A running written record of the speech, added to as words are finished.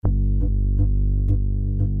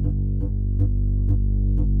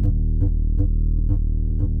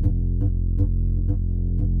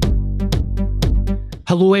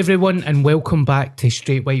Hello everyone and welcome back to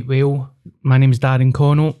Straight White Whale. My name is Darren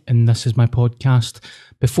Connell and this is my podcast.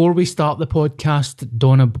 Before we start the podcast,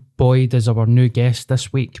 Donna Boyd is our new guest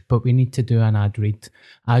this week, but we need to do an ad read,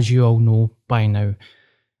 as you all know by now.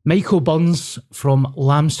 Michael Burns from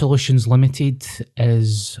Lamb Solutions Limited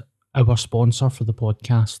is our sponsor for the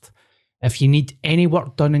podcast. If you need any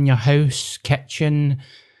work done in your house, kitchen,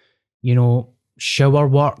 shower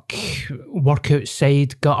work, work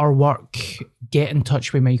outside, gutter work, get in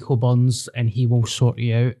touch with Michael Burns and he will sort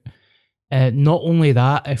you out. Not only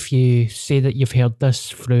that, if you say that you've heard this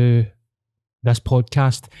through this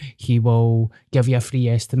podcast, he will give you a free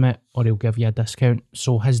estimate or he'll give you a discount.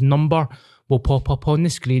 So his number will pop up on the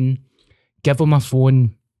screen. Give him a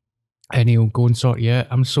phone and he'll go and sort you out.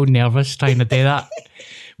 I'm so nervous trying to do that.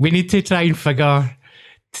 We need to try and figure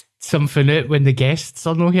something out when the guests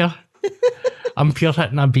are not here. I'm pure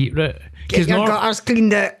hitting a beetroot. Get your gutters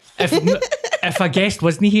cleaned out. If a guest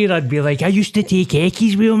wasn't here, I'd be like, I used to take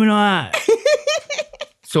Eckies with him and all that.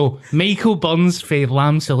 So, Michael Burns for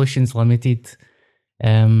Lamb Solutions Limited.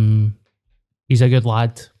 He's a good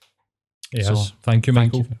lad. Yes, so, thank you,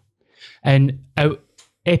 Michael. And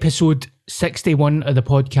episode 61 of the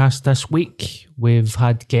podcast this week, we've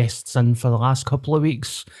had guests in for the last couple of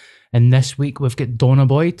weeks. And this week, we've got Donna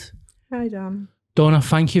Boyd. Hi, Dan. Donna,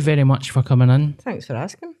 thank you very much for coming in. Thanks for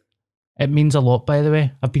asking. It means a lot, by the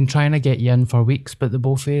way. I've been trying to get you in for weeks, but the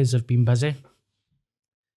both of us have been busy.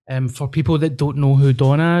 For people that don't know who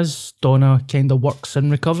Donna is, Donna kind of works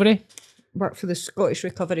in recovery. Work for the Scottish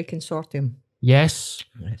Recovery Consortium. Yes.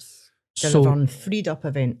 Delivering Freed Up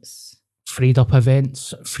events. Freed Up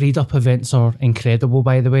events. Freed Up events are incredible,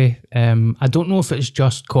 by the way. I don't know if it's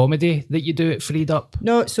just comedy that you do at Freed Up.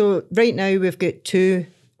 No, so right now we've got two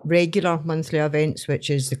regular monthly events, which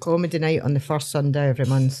is the comedy night on the first Sunday every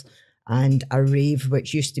month and a rave,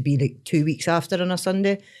 which used to be like 2 weeks after on a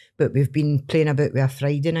Sunday, but we've been playing about with a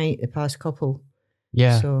Friday night the past couple.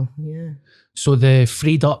 Yeah. So the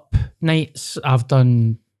Freed Up nights, I've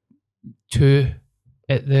done 2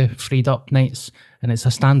 at the Freed Up nights, and it's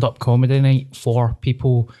a stand-up comedy night for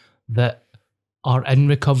people that are in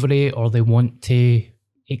recovery or they want to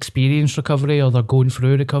experience recovery or they're going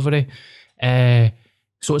through recovery.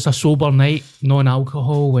 So it's a sober night,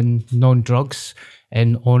 non-alcohol and non-drugs.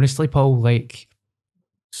 And honestly, Paul, like,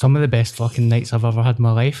 some of the best fucking nights I've ever had in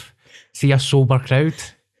my life. See a sober crowd,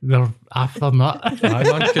 they're after nut.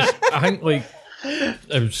 I think, like,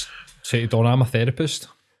 I was saying to Donna, I'm a therapist.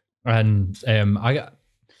 And I got,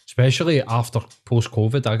 especially after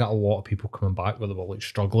post-COVID, I got a lot of people coming back where they were, like,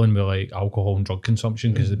 struggling with, like, alcohol and drug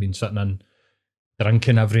consumption because they've been sitting in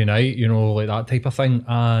drinking every night, like that type of thing.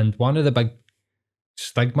 And one of the big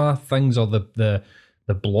stigma things or the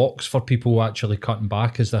blocks for people actually cutting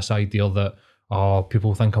back is this idea that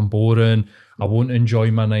people think I'm boring, I won't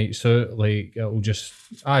enjoy my nights out, like it'll just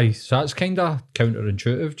so that's kind of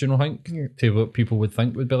counterintuitive, do you know, think to what people would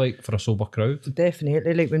think would be like for a sober crowd.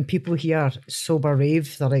 Definitely, like when people hear sober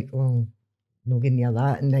rave, they're like, well, no getting near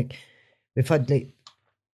that. And like we've had like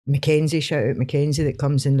Mackenzie, shout out Mackenzie, that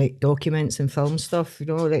comes and like documents and film stuff,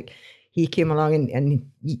 like he came along and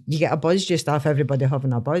you get a buzz just off everybody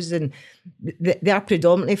having a buzz, and they are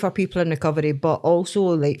predominantly for people in recovery, but also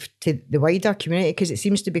like to the wider community, because it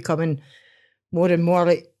seems to be becoming more and more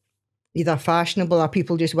like either fashionable or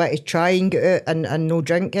people just want to try and get out and no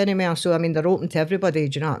drink anymore. So I mean, they're open to everybody,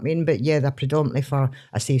 do you know what I mean? But yeah, they're predominantly for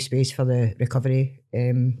a safe space for the recovery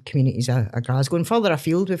communities of Glasgow and further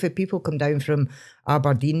afield. We've had people come down from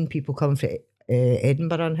Aberdeen, people come from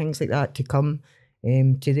Edinburgh and things like that to come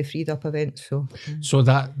to the Freed Up event. So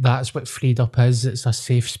that's what Freed Up is. It's a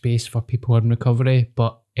safe space for people in recovery,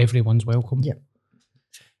 but everyone's welcome. Yep.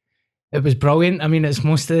 It was brilliant. I mean, it's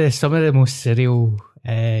some of the most surreal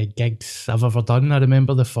gigs I've ever done. I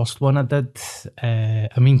remember the first one I did.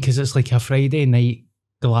 Because it's like a Friday night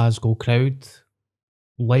Glasgow crowd,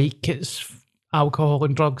 like it's alcohol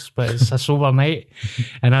and drugs, but it's a sober night.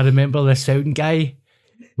 And I remember the sound guy,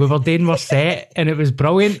 we were doing our set and it was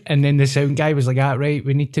brilliant, and then the sound guy was like, right,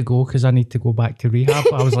 we need to go because I need to go back to rehab.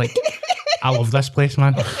 I was like, I love this place,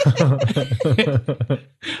 man.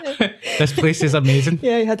 This place is amazing.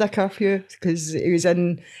 Yeah, he had a curfew because it was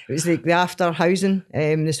like the after housing,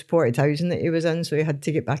 the supported housing that he was in, so he had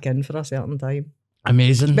to get back in for a certain time.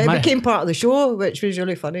 Amazing. But it became part of the show, which was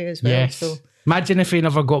really funny as well. Yes. So. Imagine if he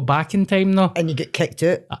never got back in time though. And you get kicked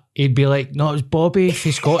out. He'd be like, no, it was Bobby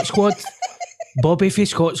for Scott Squad. Bobby for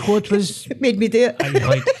Scott Squad was... made me do it. And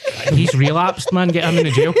like, he's relapsed, man. Get him in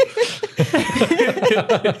the jail.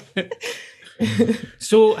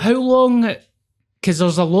 So how long... Because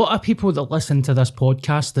there's a lot of people that listen to this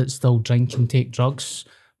podcast that still drink and take drugs,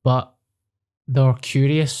 but they're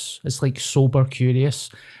curious. It's like sober curious.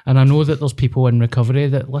 And I know that there's people in recovery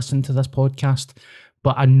that listen to this podcast,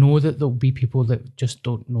 but I know that there'll be people that just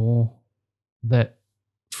don't know that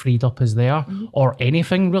Freed Up is there or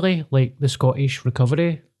anything really, like the Scottish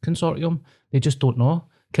Recovery Consortium. They just don't know.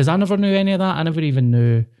 Because I never knew any of that. I never even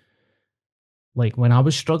knew, like when I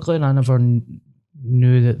was struggling, I never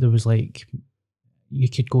knew that there was like, you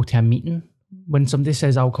could go to a meeting. When somebody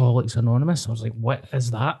says Alcoholics Anonymous, I was like, what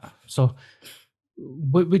is that? So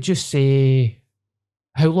what would you say,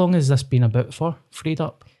 how long has this been about for, Freed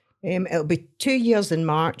Up? It'll be 2 years in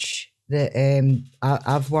March that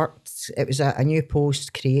I've worked. It was a new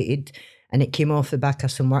post created, and it came off the back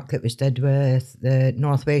of some work that was did with the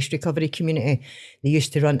Northwest Recovery Community. They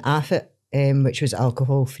used to run AFIT, which was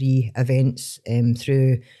alcohol-free events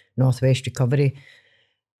through Northwest Recovery.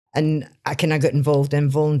 And I kind of got involved in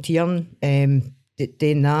volunteering,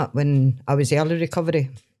 doing that when I was early recovery.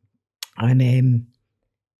 And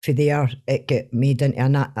for there, it got made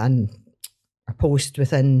into a post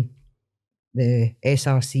within the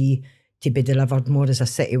SRC to be delivered more as a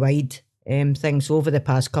citywide thing. So over the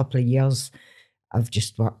past couple of years, I've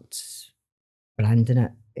just worked branding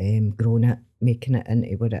it, grown it, making it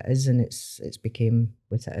into what it is, and it's became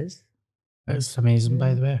what it is. It's amazing,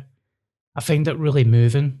 by the way. I find it really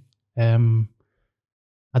moving.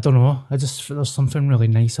 I don't know. There's something really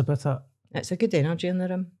nice about it. It's a good energy in the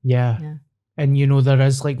room. Yeah. And you know, there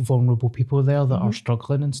is like vulnerable people there that are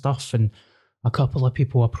struggling and stuff. And a couple of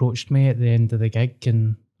people approached me at the end of the gig,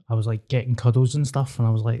 and I was like getting cuddles and stuff. And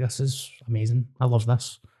I was like, this is amazing. I love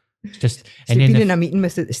this. It's just So you've been in a meeting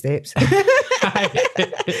with at the steps.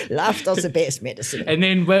 Laughter's the best medicine. And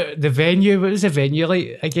then the venue, what was the venue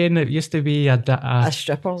like again? It used to be a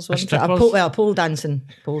strippers. Pole dancing.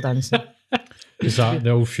 Is that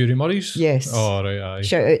the old Fury Murrays? Yes. Oh, right, aye.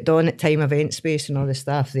 Shout out Dawn at Time Event Space and all the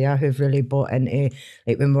staff there who've really bought into,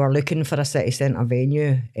 like when we were looking for a city centre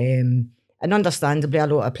venue, and understandably a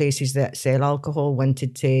lot of places that sell alcohol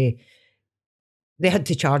they had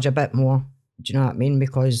to charge a bit more. Do you know what I mean?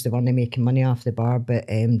 Because they weren't making money off the bar. But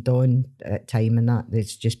Dawn at Time and that,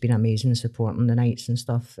 it's just been amazing supporting the nights and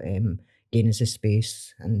stuff, gaining us the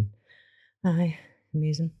space. And aye,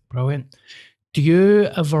 amazing. Brilliant. Do you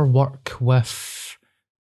ever work with,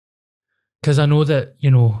 because I know that,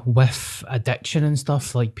 you know, with addiction and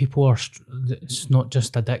stuff, like people are, it's not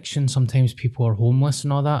just addiction, sometimes people are homeless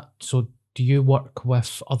and all that. So do you work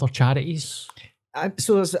with other charities?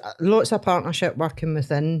 So there's lots of partnership working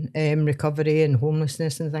within recovery and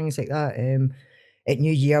homelessness and things like that. At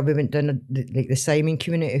New Year, we went down like the Simon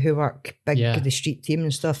community who work big with the street team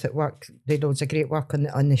and stuff that work. They did loads of great work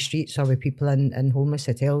on the streets or with people in homeless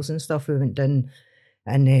hotels and stuff. We went down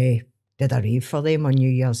and did a rave for them on New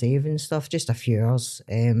Year's Eve and stuff, just a few hours,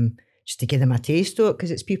 just to give them a taste of it,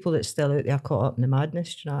 because it's people that's still out there caught up in the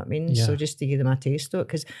madness, do you know what I mean? Yeah. So just to give them a taste of it,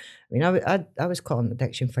 because I mean, I was caught in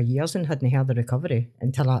addiction for years and hadn't heard of recovery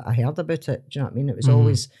until I heard about it, do you know what I mean? It was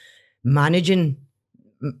always managing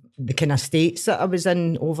the kind of states that I was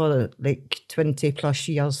in over like 20 plus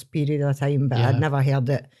years period of time, but I'd never heard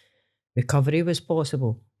that recovery was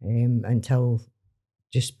possible until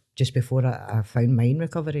just before I found mine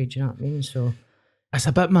recovery, do you know what I mean? So it's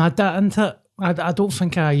a bit mad, that, isn't it? I don't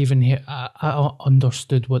think I even I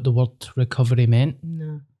understood what the word recovery meant.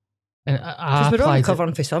 No. Because we're all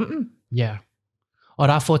recovering for something. Yeah.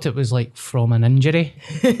 Or I thought it was like from an injury.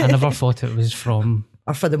 I never thought it was from...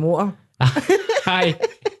 Or for the motor.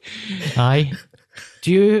 Aye.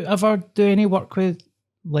 Do you ever do any work with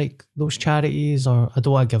like those charities, or I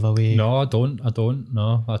don't want to give away? No, I don't.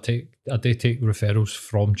 No, I do take referrals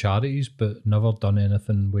from charities, but never done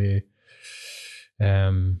anything with.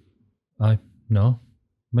 No,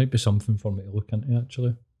 might be something for me to look into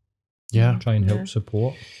actually. Yeah, try and help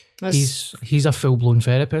support. He's a full blown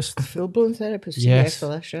therapist. A full blown therapist. Yes, for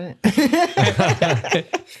this, right?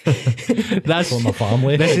 That's for my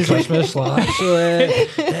family. This is Christmas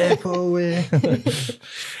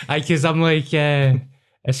because I'm like,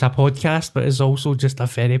 it's a podcast, but it's also just a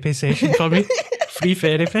therapy session for me. Free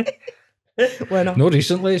therapy. Why not? No,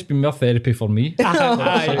 recently it's been more therapy for me.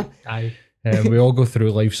 Aye. We all go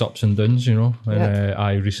through life's ups and downs, you know.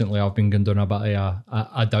 And recently I've been going down a bit of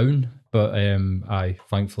a down, but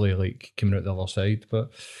thankfully like coming out the other side. But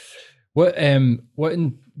what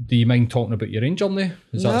do you mind talking about your own journey?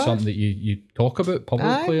 Is that something that you talk about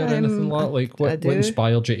publicly or anything like that? Like what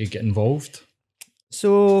inspired you to get involved?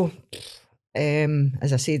 So,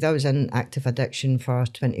 as I said, I was in active addiction for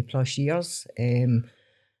 20 plus years.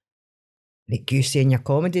 Like you say in your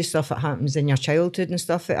comedy, stuff that happens in your childhood and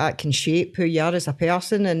stuff like that can shape who you are as a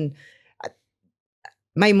person. And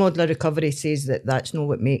my model of recovery says that that's not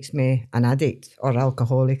what makes me an addict or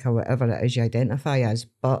alcoholic or whatever it is you identify as,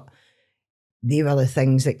 but they were the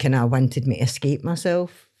things that kind of wanted me to escape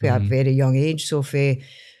myself at a very young age. So for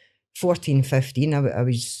 14, 15, I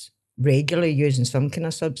was regularly using some kind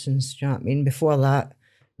of substance, do you know what I mean? Before that,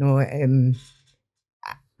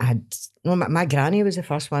 my granny was the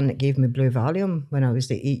first one that gave me blue Valium when I was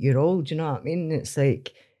the 8-year-old, do you know what I mean? It's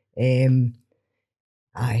like,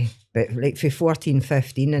 but like for 14,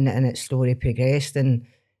 15 and it slowly progressed, and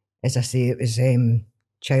as I say, it was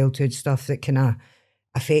childhood stuff that kind of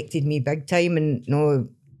affected me big time, and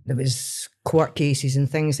there was court cases and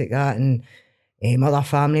things like that, and other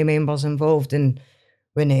family members involved, and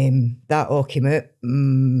when that all came out,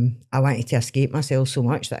 I wanted to escape myself so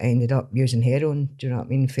much that I ended up using heroin, do you know what I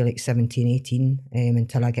mean, for like 17, 18,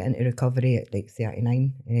 until I got into recovery at like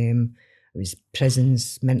 39. It was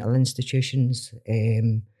prisons, mental institutions,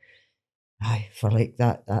 for like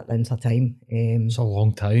that length of time. It's a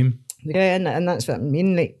long time. Yeah, and that's what I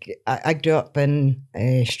mean. Like I grew up in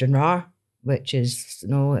Stranraer, which is,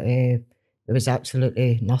 there was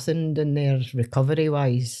absolutely nothing in there recovery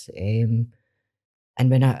wise. And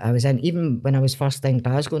when I was even when I was first in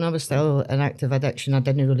Glasgow and I was still in active addiction, I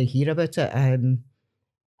didn't really hear about it. And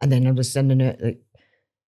then I was in like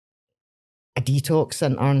a detox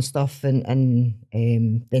centre and stuff, and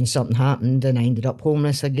then something happened and I ended up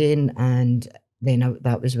homeless again, and then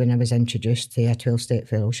that was when I was introduced to a 12-step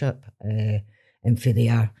fellowship, and for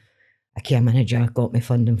there a care manager got me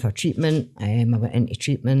funding for treatment. I went into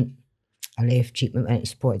treatment, I left treatment, went into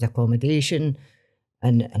supported accommodation,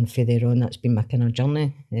 and for there on that's been my kind of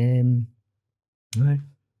journey. Right.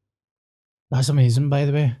 That's amazing, by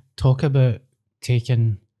the way. Talk about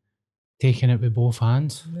taking it with both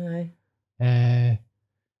hands. Aye.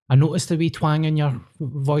 I noticed the wee twang in your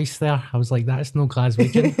voice there. I was like, that's no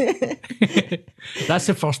Glaswegian. That's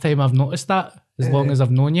the first time I've noticed that, as long as I've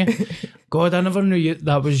known you. God, I never knew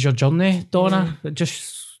that was your journey, Donna. It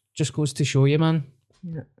just goes to show you, man.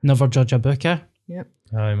 Yeah. Never judge a book, eh? Yep.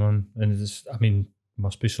 Aye, man. And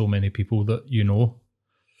must be so many people that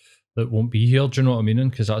that won't be here, do you know what I mean?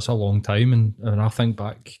 Because that's a long time. And I think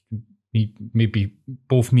back, maybe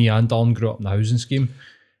both me and Don grew up in the housing scheme.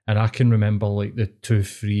 And I can remember like the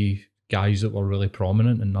 2-3 guys that were really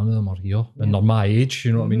prominent, and none of them are here. Yeah. And they're my age,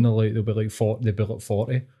 you know what I mean? They'll be like 40, they'll be like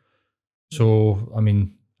 40. So,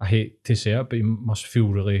 I hate to say it, but you must feel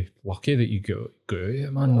really lucky that you got out of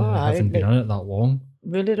it, man. I haven't been in it that long.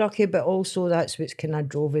 Really lucky, but also that's what's kind of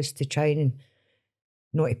drove us to try and,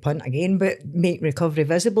 not to punt again, but make recovery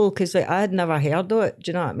visible, because like I had never heard of it, do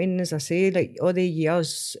you know what I mean? As I say, like all the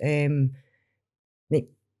years, like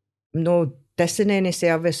no dissing any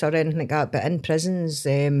service or anything like that, but in prisons,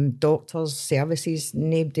 doctors' services,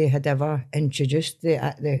 nobody had ever introduced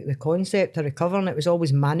the concept of recovering. It was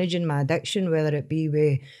always managing my addiction, whether it be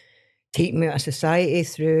with taking me out of society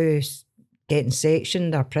through getting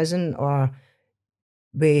sectioned or prison, or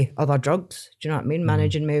with other drugs, do you know what I mean?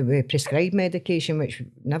 Managing me with prescribed medication, which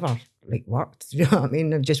never like worked, do you know what I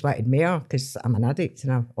mean? I just wanted more because I'm an addict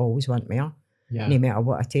and I always want more, no matter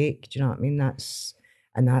what I take, do you know what I mean? That's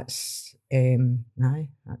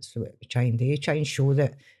what we try and do, try and show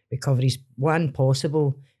that recovery's one,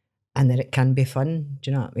 possible, and that it can be fun,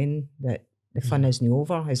 do you know what I mean? That the fun isn't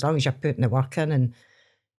over, as long as you're putting the work in and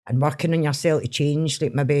working on yourself to change,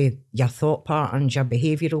 like maybe your thought patterns, your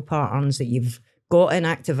behavioural patterns that you've got in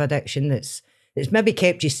active addiction that's maybe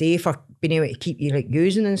kept you safe or been able to keep you like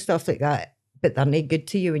using and stuff like that, but they're not good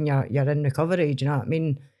to you when you're in recovery, do you know what I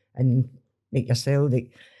mean? And like yourself,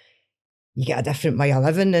 like you get a different way of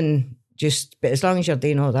living, and but as long as you're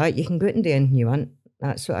doing all that, you can go out and do anything you want.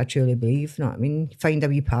 That's what I truly believe, you know what I mean? Find a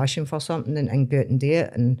wee passion for something and go out and do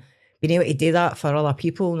it, and being able to do that for other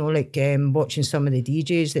people, like watching some of the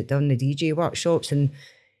DJs that done the DJ workshops and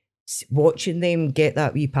watching them get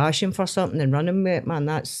that wee passion for something and running with it, man,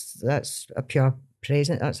 that's a pure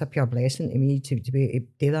present. That's a pure blessing to me to be able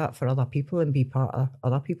to do that for other people and be part of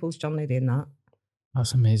other people's journey doing that.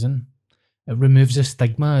 That's amazing. It removes the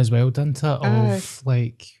stigma as well, doesn't it? Of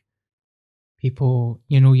like people,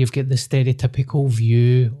 you've got the stereotypical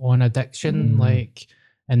view on addiction, like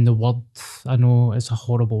in the word, I know it's a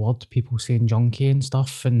horrible word, people saying junkie and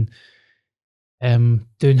stuff, and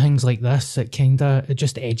doing things like this, it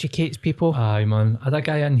just educates people. Aye, man. I had a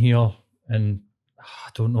guy in here, and I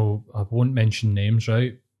don't know, I won't mention names,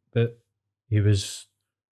 right? But he was,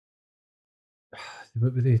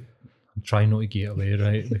 what were they? I'm trying not to get away,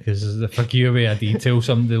 right? Because if I give away a detail,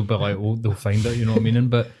 somebody will be like, oh, they'll find it, you know what I mean?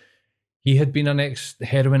 But he had been an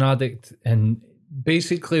ex-heroin addict, and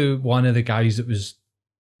basically one of the guys that was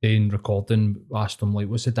in recording, asked him, like,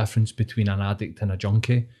 what's the difference between an addict and a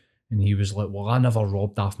junkie? And he was like, well, I never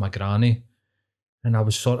robbed off my granny. And I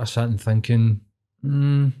was sort of sitting thinking,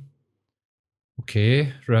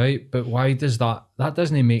 okay, right, but why does that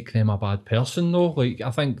doesn't make them a bad person though? Like,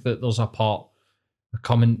 I think that there's a part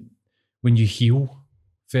coming when you heal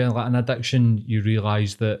for like an addiction, you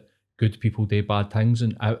realise that good people do bad things,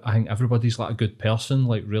 and I think everybody's like a good person,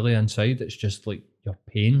 like really inside. It's just like your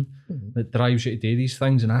pain that drives you to do these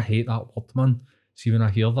things, and I hate that word, man. See, when I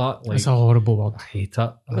hear that, like, It's a horrible word. I hate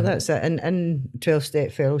it. Well, that's it. In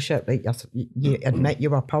 12-step fellowship, like you admit you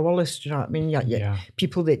were powerless. Do you know what I mean? Yeah.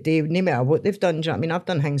 People that do, no matter what they've done. Do you know what I mean? I've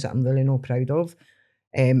done things that I'm really not proud of,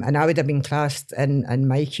 and I would have been classed in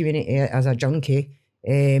my community as a junkie,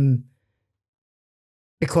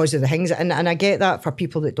 because of the things. And I get that for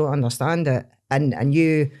people that don't understand it, and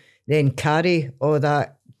you then carry all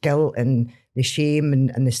that guilt and the shame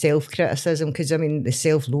and the self-criticism, because I mean the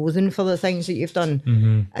self-loathing for the things that you've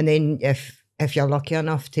done. And then if you're lucky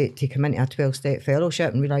enough to come into a 12-step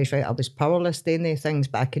fellowship and realise, right, I was powerless doing these things,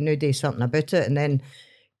 but I can now do something about it, and then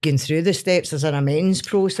going through the steps as an amends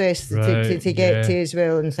process to get to as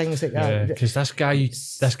well, and things like that. Because this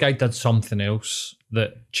guy did something else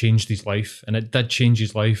that changed his life, and it did change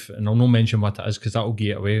his life, and I'll not mention what it is because that'll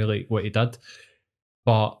give it away, like what he did.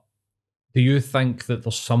 But do you think that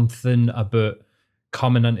there's something about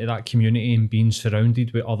coming into that community and being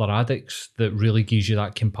surrounded with other addicts that really gives you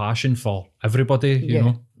that compassion for everybody, you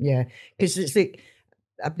know? Yeah, because it's like,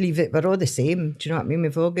 I believe that we're all the same. Do you know what I mean?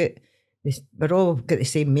 We're all got the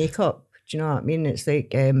same makeup. Do you know what I mean? It's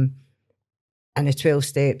like, and the 12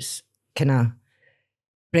 steps kind of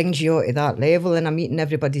brings you to that level, and I'm meeting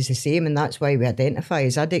everybody's the same, and that's why we identify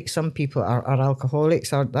as addicts. Some people are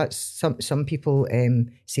alcoholics, or that's some people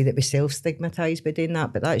say that we self-stigmatise by doing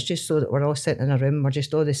that, but that's just so that we're all sitting in a room, we're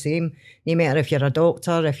just all the same. No matter if you're a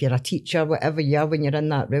doctor, if you're a teacher, whatever you are, when you're in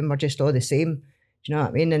that room, we're just all the same. Do you know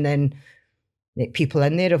what I mean? And then like, people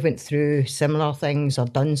in there have went through similar things or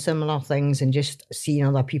done similar things, and just seeing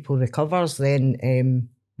other people recovers, then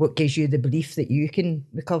what gives you the belief that you can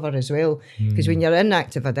recover as well. Because when you're in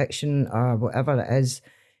active addiction or whatever it is,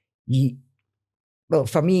 well,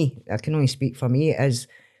 for me, I can only speak for me, is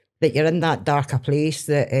that you're in that darker place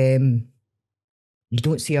that you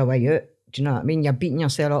don't see a way out. Do you know what I mean? You're beating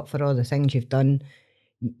yourself up for all the things you've done.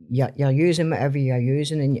 You're using whatever you're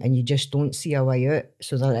using, and you just don't see a way out.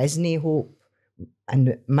 So there is no hope.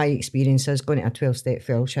 And my experience is going to a 12-step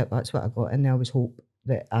fellowship, that's what I got in there, was hope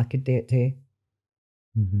that I could do it too.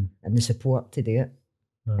 And the support to do it,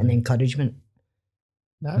 and the encouragement.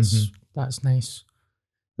 That's nice.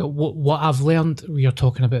 But what I've learned, you're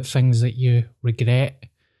talking about things that you regret,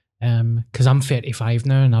 because I'm 35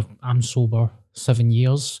 now and I'm sober 7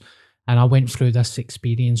 years, and I went through this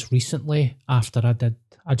experience recently after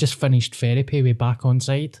I just finished therapy way back on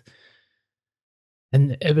side,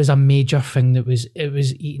 and it was a major thing that was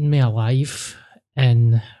eating me alive.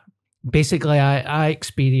 And basically, I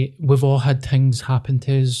experienced, we've all had things happen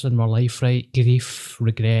to us in our life, right? Grief,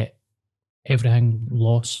 regret, everything,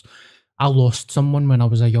 loss. I lost someone when I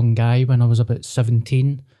was a young guy, when I was about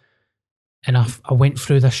 17. And I went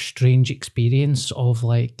through this strange experience of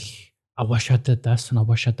like, I wish I did this and I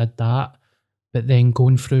wish I did that. But then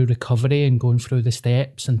going through recovery and going through the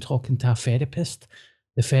steps and talking to a therapist,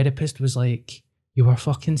 the therapist was like, you were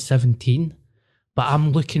fucking 17. But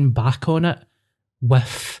I'm looking back on it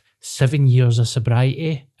with 7 years of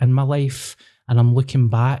sobriety in my life, and I'm looking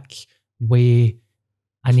back with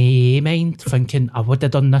an AA mind, thinking I would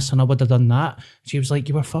have done this and I would have done that. She was like,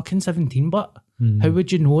 you were fucking 17, but how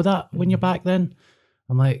would you know that when you're back then?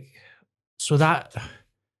 I'm like, so that,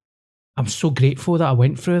 I'm so grateful that I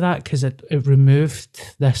went through that, because it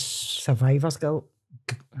removed this survivor's guilt.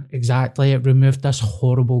 Exactly, it removed this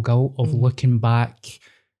horrible guilt of looking back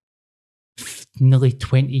nearly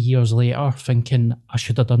 20 years later thinking I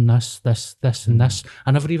should have done this and this.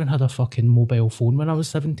 I never even had a fucking mobile phone when I was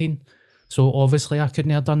 17, so obviously I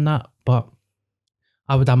couldn't have done that. But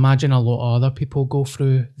I would imagine a lot of other people go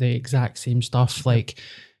through the exact same stuff, like,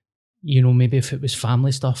 you know, maybe if it was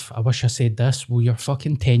family stuff, I wish I said this. Well, you're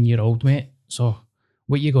fucking 10-year-old, mate, so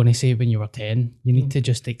what are you going to say when you were 10? You need to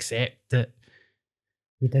just accept that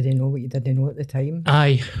you didn't know what you didn't know at the time.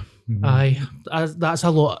 Aye. That's a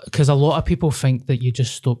lot, because a lot of people think that you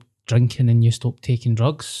just stop drinking and you stop taking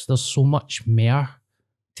drugs. There's so much more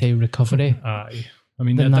to recovery. Aye. I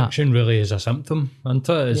mean, addiction really is a symptom, isn't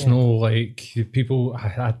it? It's no like people.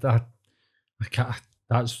 I can't.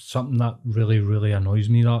 That's something that really, really annoys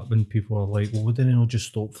me. That when people are like, "Well, what did they not just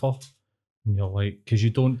stop for?" And you're like, because you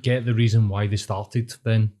don't get the reason why they started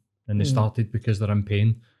then, and they started because they're in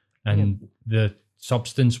pain, and the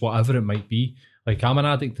substance, whatever it might be. Like, I'm an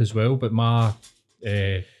addict as well, but my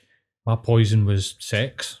poison was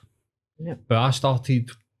sex. Yeah. But I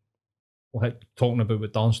started, like, talking about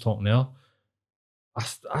what Dan's talking there.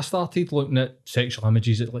 I started looking at sexual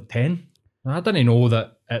images at like 10. And I didn't know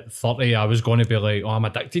that at 30 I was going to be like, oh, I'm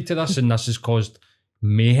addicted to this and this has caused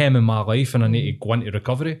mayhem in my life and I need to go into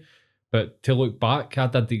recovery. But to look back, I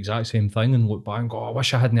did the exact same thing and look back and go, I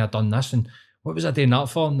wish I hadn't have done this. And what was I doing that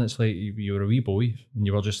for? And it's like, you were a wee boy and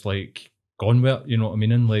you were just like gone with it, you know what I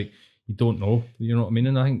mean? And like, you don't know, you know what I mean?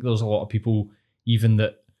 And I think there's a lot of people even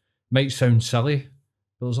that might sound silly,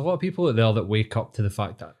 but there's a lot of people out there that wake up to the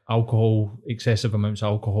fact that alcohol, excessive amounts of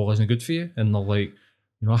alcohol isn't good for you. And they're like,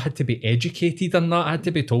 you know, I had to be educated on that. I had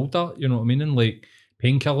to be told that, you know what I mean? And like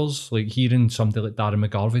painkillers, like hearing somebody like Darren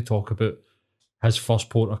McGarvey talk about his first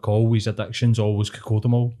port of call, his addictions always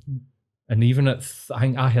cocodamol. And even at, I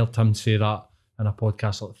think I heard him say that in a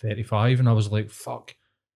podcast at 35 and I was like, fuck,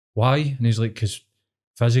 why? And he's like, because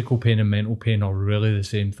physical pain and mental pain are really the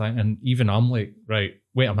same thing. And even I'm like, right,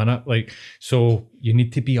 wait a minute. Like, so you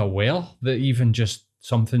need to be aware that even just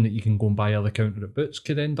something that you can go and buy at the counter at Boots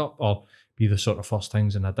could end up or be the sort of first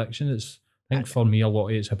things in addiction. It's, I think for me, a lot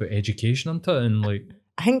of it's about education into it. And like,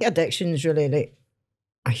 I think addiction's really like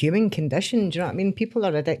a human condition. Do you know what I mean? People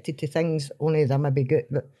are addicted to things, only they may be good,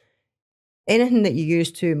 but anything that you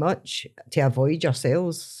use too much to avoid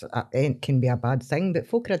yourselves can be a bad thing. But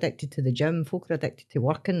folk are addicted to the gym, folk are addicted to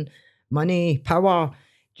working, money, power. Do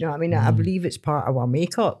you know what I mean? I believe it's part of our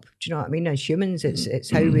makeup. Do you know what I mean? As humans, it's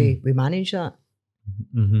how we manage that.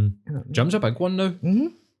 Mm-hmm. You know what I mean? Gym's a big one now. Mm-hmm.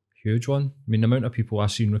 Huge one. I mean, the amount of people I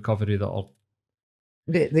see in recovery that are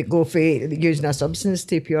That go for using a substance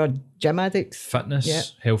to pure gym addicts.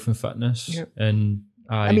 fitness, health and fitness. And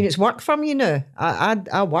I mean, it's work for me now.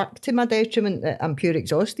 I work to my detriment. I'm pure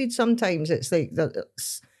exhausted sometimes. It's like,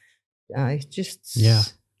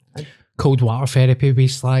 Cold water therapy,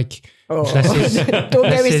 we like. Oh, This is, don't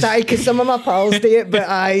get me started because some of my pals do it, but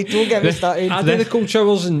don't get me started. I do the cold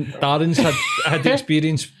showers and Darren's had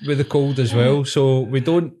experience with the cold as well. So we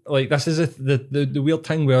don't, like, this is the weird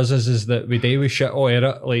thing with us is that we do with shit all it,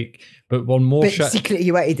 like, but we're more But shit. secretly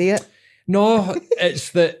you want to do it. No,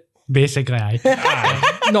 it's that. basically,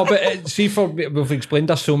 No, but we've explained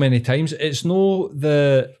this so many times. It's no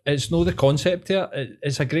the concept here.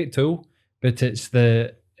 It's a great tool, but it's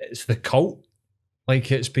the cult.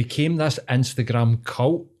 Like, it's became this Instagram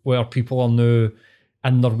cult where people are now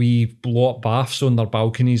in their wee blow up baths on their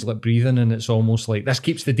balconies, like breathing, and it's almost like this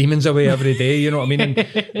keeps the demons away every day. You know what I mean?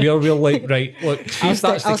 And we're like, right, look, see if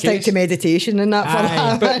that's the I'll stick case. to meditation and that for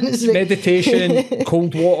that. But It's like- meditation,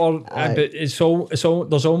 cold water, but it's all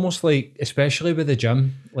there's almost like, especially with the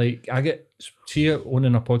gym, like I get, see it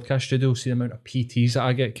owning a podcast studio, see the amount of PTs that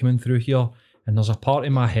I get coming through here, and there's a part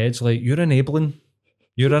in my head's like, you're an enabler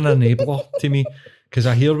to me, because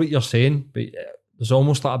I hear what you're saying, but there's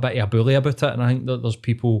almost like a bit of a bully about it, and I think that there's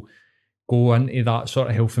people go into that sort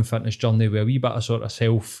of health and fitness journey with a wee bit of sort of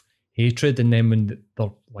self-hatred, and then when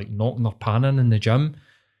they're like knocking their pan in the gym,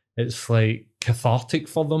 it's like cathartic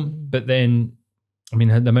for them. But then, I mean,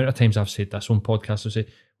 the amount of times I've said this on podcasts, I say,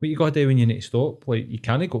 what you got to do when you need to stop? Like, you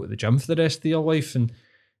can't go to the gym for the rest of your life. And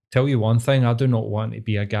tell you one thing, I do not want to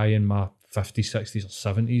be a guy in my 50s, 60s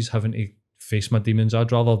or 70s having to face my demons.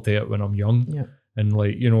 I'd rather do it when I'm young. Yeah. And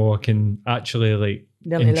like, you know, I can actually like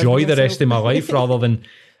Learn to live enjoy with the rest yourself. of my life rather than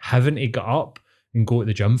having to get up and go to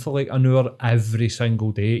the gym for like an hour every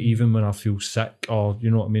single day, even when I feel sick, or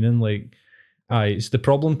you know what I mean? And like, it's the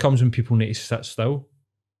problem comes when people need to sit still,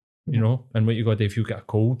 you know, and what you got to do if you get a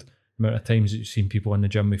cold, the amount of times that you've seen people in the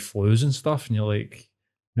gym with flus and stuff, and you're like,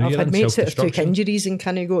 no, I've you're had in mates that have took self-destruction. injuries and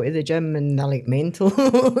can't go to the gym and they're like mental. Do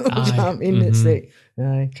you know what I mean? It's like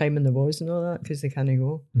climbing the walls and all that because they can't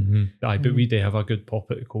go. Aye, but we do have a good pop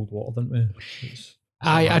out of cold water, don't we? It's-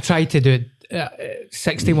 I tried to do it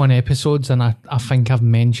 61 episodes, and I think I've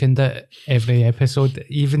mentioned it every episode,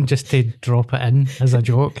 even just to drop it in as a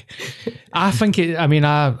joke. I think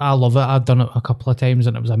I love it. I've done it a couple of times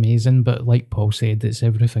and it was amazing, but like Paul said, it's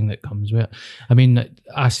everything that comes with it. I mean,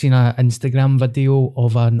 I seen an Instagram video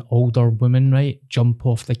of an older woman, right, jump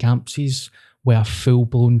off the campsies with a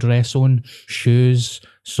full-blown dress on, shoes,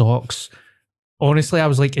 socks. Honestly, I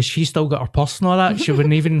was like, has she still got her purse and all that? She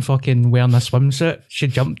wasn't even fucking wearing a swimsuit. She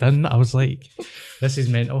jumped in. I was like, this is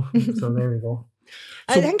mental. So there we go.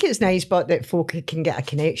 I think it's nice, but that folk can get a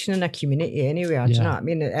connection in a community anyway. Do you know what I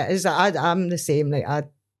mean? It is. I'm the same. Like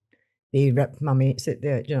they rip my mates at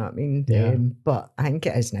there. Do you know what I mean? Yeah. But I think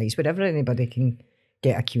it is nice whenever anybody can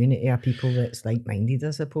get a community of people that's like-minded, I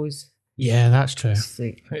suppose. Yeah, that's true. It's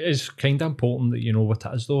like, It's kind of important that you know what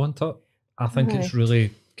it is, though, isn't it? I think it's really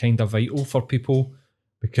kind of vital for people,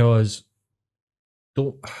 because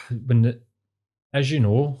as you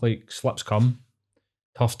know, like, slips come,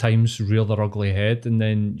 tough times rear their ugly head, and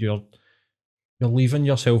then you're leaving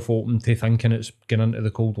yourself open to thinking it's getting into the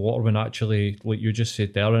cold water, when actually, like you just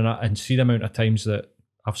said there, and see the amount of times that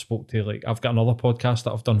I've spoke to, like, I've got another podcast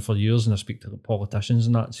that I've done for years, and I speak to the politicians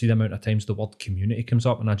and that, see the amount of times the word community comes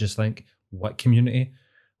up, and I just think, what community?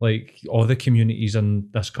 Like, all the communities in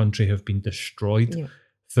this country have been destroyed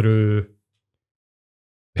through,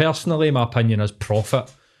 personally, my opinion is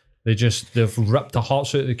profit. They've ripped the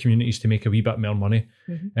hearts out of the communities to make a wee bit more money.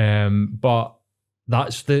 But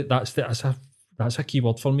that's a key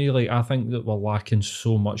word for me. Like, I think that we're lacking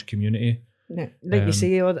so much community. Like you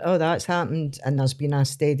say, that's happened, and there's been a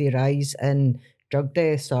steady rise in drug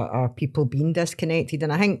deaths or people being disconnected.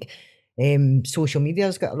 And I think social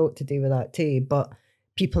media's got a lot to do with that too. But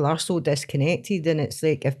people are so disconnected, and it's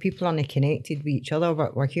like, if people aren't connected with each other,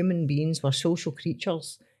 we're human beings, we're social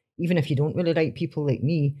creatures. Even if you don't really like people like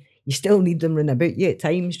me, you still need them running about you at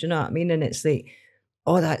times, do you know what I mean? And it's like,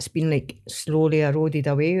 that's been like slowly eroded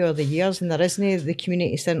away over the years, and there isn't the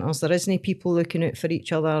community centres, there isn't people looking out for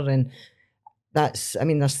each other. And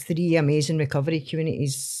there's 3 amazing recovery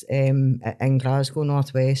communities in Glasgow,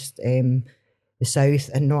 Northwest, the South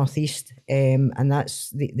and Northeast, and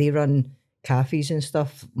they run cafes and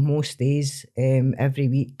stuff most days, every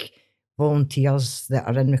week. Volunteers that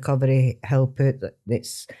are in recovery help out.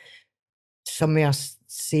 That's somewhere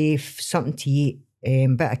safe, something to eat,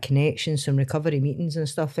 bit of connection, some recovery meetings and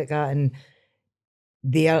stuff like that. And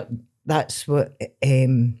that's what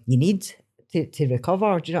you need to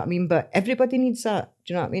recover, do you know what I mean? But everybody needs that,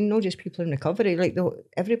 do you know what I mean? Not just people in recovery, like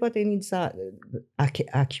everybody needs that,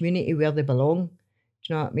 a community where they belong,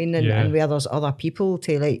 do you know what I mean? And where there's other people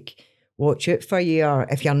to like watch out for you, or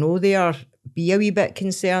if you're not there, be a wee bit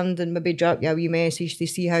concerned and maybe drop you a wee message to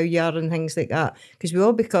see how you are and things like that. Because we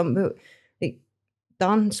all become, like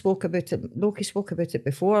Dan spoke about it, Loki spoke about it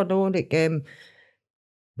before, no? Like,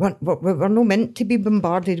 we're not meant to be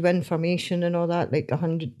bombarded with information and all that, like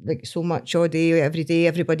 100, like so much all day, every day.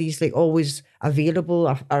 Everybody's like always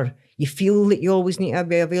available, or you feel that you always need to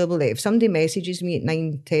be available. Like if somebody messages me at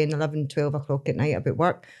 9, 10, 11, 12 o'clock at night about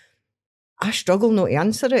work, I struggle not to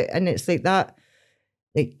answer it. And it's like that,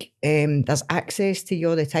 like there's access to you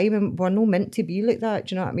all the time, and we're not meant to be like that,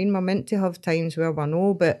 do you know what I mean? We're meant to have times where we're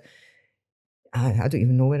no, but I don't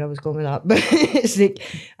even know where I was going with that, but it's like,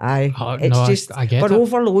 I get we're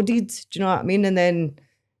overloaded, do you know what I mean? And then,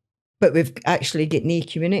 but we've actually got no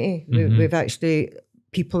community. We've actually,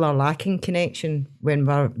 people are lacking connection when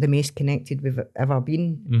we're the most connected we've ever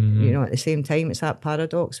been, you know, at the same time. It's that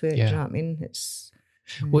paradox with it, do you know what I mean? It's...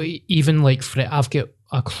 Well, even like, I've got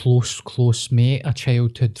a close mate, a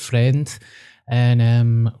childhood friend,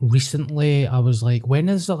 and recently I was like, when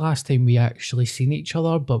is the last time we actually seen each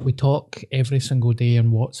other? But we talk every single day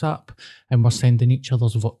on WhatsApp, and we're sending each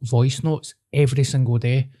other's voice notes every single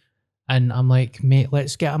day. And I'm like, mate,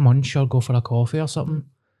 let's get a munch or go for a coffee or something.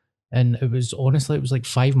 And it was like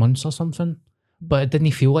 5 months or something. But it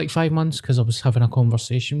didn't feel like 5 months because I was having a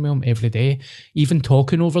conversation with him every day, even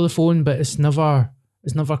talking over the phone. But it's never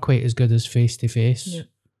quite as good as face to face.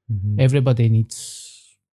 Everybody needs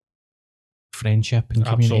friendship and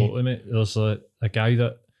community. Absolutely, mate. There's a guy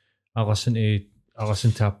that I listen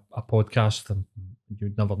to a podcast, and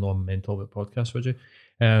you'd never know I'm mental about podcasts, would you?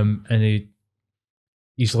 And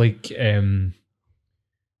he's like, I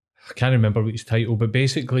can't remember what his title, but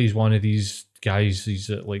basically he's one of these guys. He's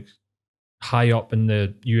like high up in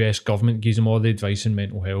the US government, gives him all the advice in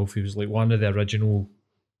mental health. He was like one of the original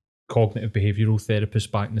cognitive behavioural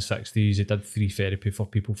therapists back in the 60s. He did free therapy for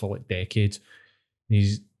people for like decades. And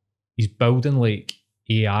he's building like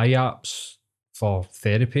AI apps for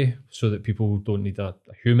therapy so that people don't need a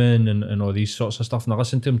human and all these sorts of stuff. And I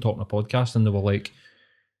listened to him talking a podcast, and they were like,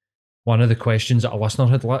 one of the questions that a listener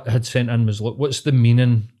had sent in was, look, what's the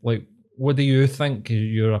meaning? Like, what do you think,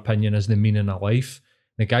 your opinion, is the meaning of life?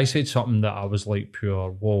 And the guy said something that I was like, pure,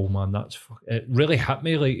 whoa, man, it really hit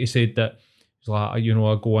me. Like, he said that, he's like, you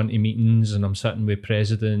know, I go into meetings and I'm sitting with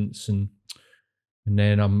presidents, and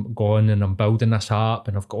then I'm going and I'm building this app,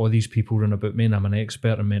 and I've got all these people running about me, and I'm an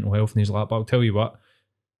expert in mental health. And he's like, but I'll tell you what,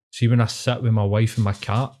 see, when I sit with my wife and my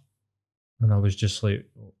cat, and I was just like,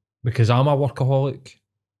 because I'm a workaholic,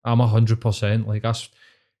 I'm 100% like us.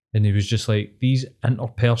 And he was just like, these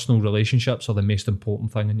interpersonal relationships are the most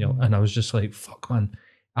important thing in your, and I was just like, fuck, man,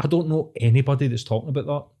 I don't know anybody that's talking about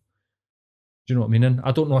that. Do you know what I mean?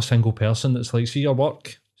 I don't know a single person that's like, see your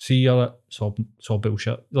work, see your, it's all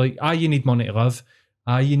bullshit. Like, you need money to live.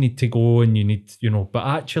 You need to go, and you need, you know, but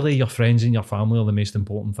actually your friends and your family are the most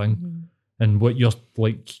important thing. and what you're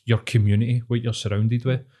like, your community, what you're surrounded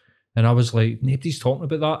with. And I was like, nobody's talking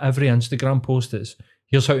about that. Every Instagram post is,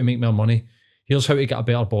 here's how to make more money. Here's how to get a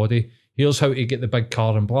better body. Here's how to get the big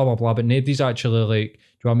car and blah, blah, blah. But nobody's actually like, do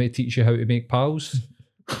you want me to teach you how to make pals?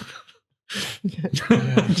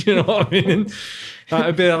 Do you know what I mean? That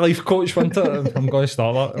would be a life coach, wouldn't it? I'm going to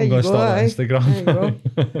start that. I'm going to start that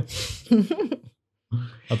Instagram.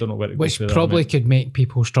 I don't know where it Which goes. probably could make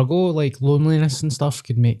people struggle, like loneliness and stuff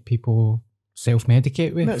could make people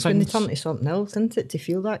self-medicate with That's when they things. turn to something else, isn't it? To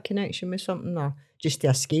feel that connection with something, or just to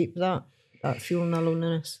escape that feeling of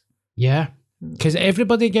loneliness. Yeah, because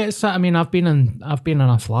everybody gets that. I mean, I've been in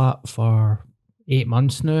a flat for 8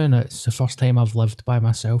 months now, and it's the first time I've lived by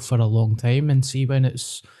myself for a long time. And see, when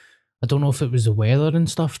it's, I don't know if it was the weather and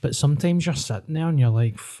stuff, but sometimes you're sitting there and you're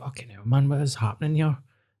like, fucking hell, man, what is happening here?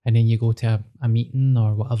 And then you go to a meeting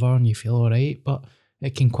or whatever and you feel all right, but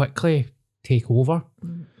it can quickly take over.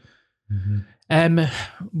 Mm-hmm.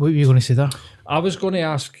 What were you going to say there? I was going to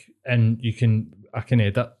ask, and I can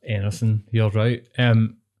edit anything here, right?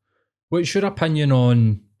 What's your opinion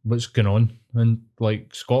on what's going on in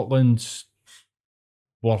like Scotland's?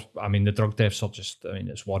 Well, I mean, the drug deaths are just, I mean,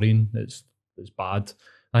 it's worrying. It's bad.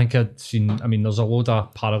 I think I'd seen, I mean, there's a load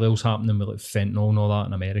of parallels happening with like fentanyl and all that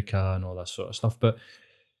in America and all that sort of stuff. But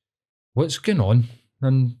what's going on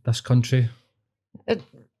in this country?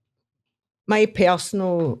 My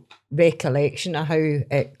personal recollection of how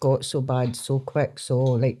it got so bad so quick. So,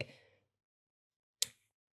 like,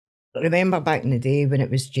 remember back in the day when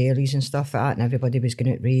it was jellies and stuff like that, and everybody was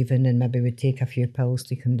going out raving and maybe would take a few pills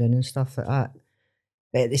to come down and stuff like that.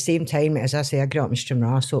 But at the same time, as I say, I grew up in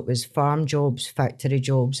Stranraer, so it was farm jobs, factory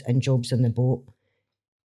jobs, and jobs on the boat.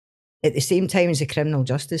 At the same time as the criminal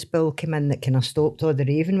justice bill came in that kind of stopped all the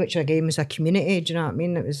raving, which again was a community, do you know what I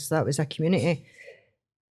mean? That was a community.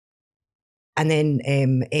 And then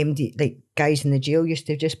MD, like guys in the jail used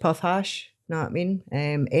to just puff hash, you know what I mean?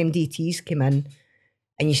 MDTs came in,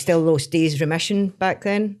 and you still lost days remission back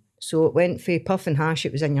then. So it went for puffing hash,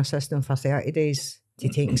 it was in your system for 30 days. To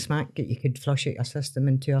taking smack that you could flush out your system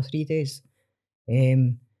in 2 or 3 days.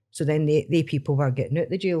 So then they people were getting out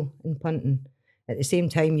the jail and punting. At the same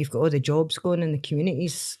time, you've got all the jobs going in the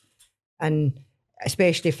communities, and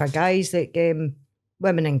especially for guys, like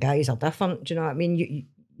women and guys are different, do you know what I mean?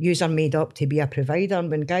 Yous are made up to be a provider, and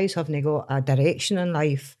when guys haven't got a direction in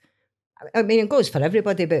life, I mean, it goes for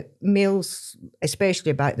everybody, but males,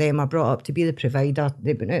 especially back then, are brought up to be the provider.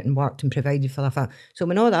 They've been out and worked and provided for their family. So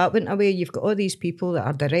when all that went away, you've got all these people that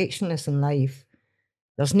are directionless in life.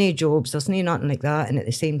 There's no jobs, there's no nothing like that. And at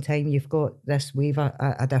the same time, you've got this wave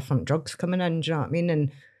of different drugs coming in, do you know what I mean?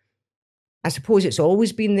 And I suppose it's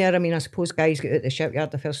always been there. I mean, I suppose guys get out the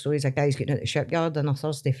shipyard. The first stories of guys getting out the shipyard on a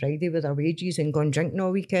Thursday, Friday with their wages and going drinking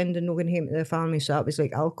all weekend and not going home to their family. So that was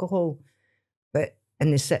like alcohol. But in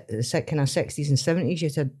the kind of 60s and 70s, you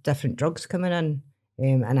had different drugs coming in.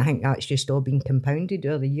 And I think that's just all been compounded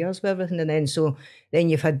over the years with everything. And then so then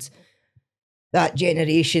you've had that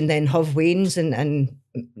generation then have wanes and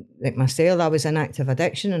like myself, I was in active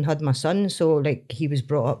addiction and had my son. So like he was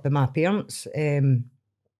brought up by my parents.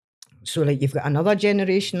 So like you've got another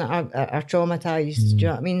generation that are traumatised, do you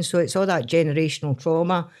know what I mean? So it's all that generational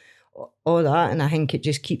trauma, all that. And I think it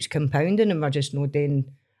just keeps compounding and we're just not doing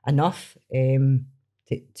enough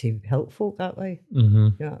to help folk that way. Mm-hmm.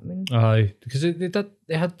 You know what I mean? Aye, because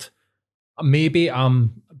they had maybe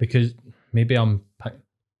I'm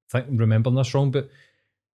remembering this wrong, but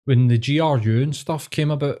when the GRU and stuff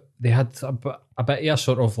came about, they had a bit of a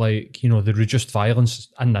sort of like, you know, the reduced violence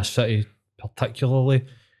in this city particularly.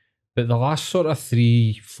 But the last sort of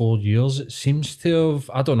 3-4 years, it seems to have,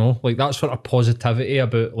 I don't know, like that sort of positivity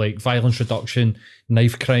about like violence reduction,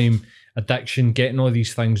 knife crime, addiction, getting all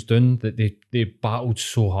these things done that they battled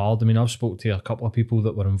so hard. I mean, I've spoke to a couple of people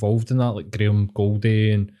that were involved in that, like Graham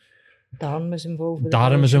Goldie and Darren was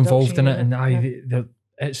involved in it, and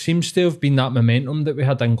it seems to have been that momentum that we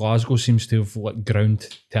had in Glasgow seems to have like ground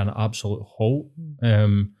to an absolute halt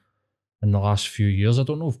in the last few years. I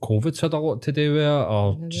don't know if COVID's had a lot to do with it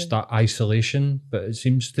or just that isolation, but it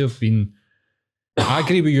seems to have been. I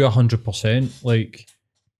agree with you 100%. Like,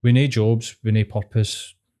 we need jobs, we need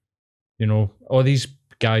purpose. You know, all these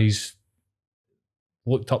guys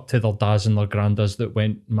looked up to their dads and their grandads that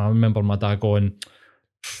went. I remember my dad going,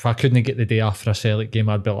 if I couldn't get the day after a Celtic game,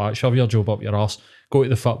 I'd be like, shove your job up your arse, go to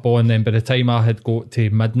the football. And then by the time I had got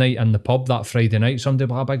to midnight in the pub that Friday night, somebody would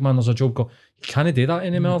be like, big man, there's a job. Go, you can't do that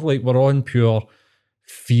anymore. Like, we're on pure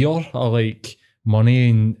fear of like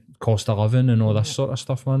money and cost of living and all this sort of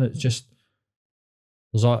stuff, man. It's just,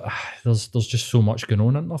 there's just so much going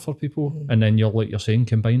on in there for people. And then you're saying,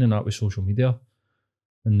 combining that with social media.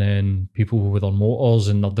 and then people with their motors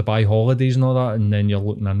and their Dubai holidays and all that, and then you're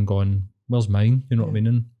looking in going, where's mine? You know what I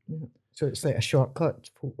mean? So it's like a shortcut.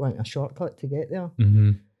 Folk want a shortcut to get there.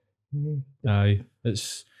 Aye,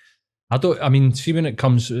 see when it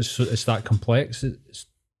comes, it's that complex. It's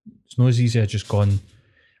not as easy as just going,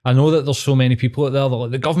 I know that there's so many people out there that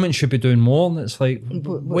like, the government should be doing more, and it's like,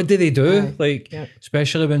 what do they do?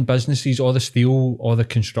 Especially when businesses, all the steel, all the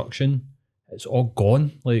construction, it's all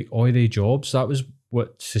gone. Like all the jobs, that was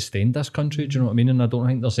what sustained this country. Do you know what I mean? And I don't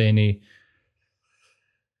think there's any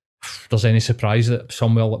surprise that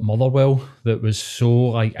somewhere like Motherwell that was so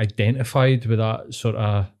like identified with that sort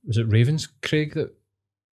of, was it Ravenscraig that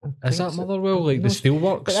is that Motherwell, like the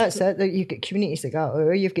steelworks? But that's it. You've got communities that got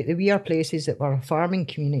out. You've got the weird places that were farming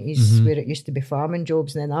communities where it used to be farming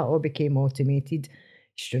jobs, and then that all became automated.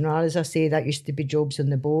 Stranraer, as I say, that used to be jobs on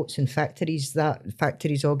the boats and factories. That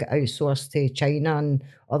factories all got outsourced to China and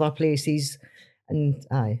other places. And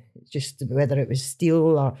just whether it was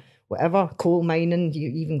steel or whatever, coal mining, you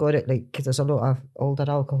even got it like, because there's a lot of older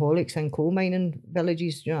alcoholics in coal mining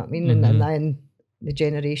villages, you know what I mean? And then the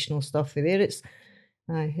generational stuff there, it's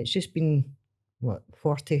just been,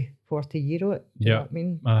 40 year old, do you know what I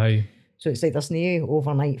mean? Aye. So it's like there's no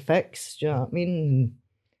overnight fix, do you know what I mean?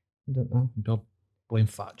 I don't know. Don't blame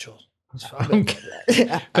Thatcher. But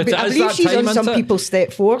I believe she's on some people's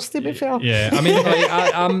step force, to be fair. Yeah, I mean, like,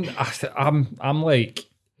 I'm like,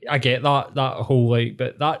 I get that whole like,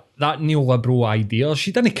 but that neoliberal idea,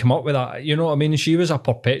 she didn't come up with that. You know what I mean? She was a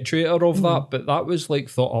perpetuator of that, but that was like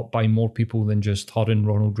thought up by more people than just her and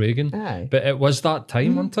Ronald Reagan. Aye. But it was that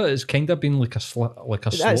time, wasn't it? It's kind of been like a slope.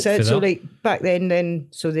 That's it. So like back then,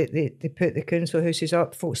 so they put the council houses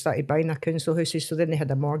up. Folks started buying their council houses, so then they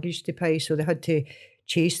had a mortgage to pay, so they had to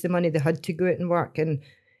chase the money. They had to go out and work. And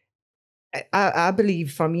I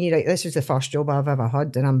believe for me, like, this is the first job I've ever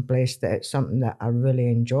had, and I'm blessed that it's something that I really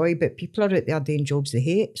enjoy. But people are out there doing jobs they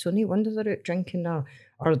hate, so no wonder they're out drinking,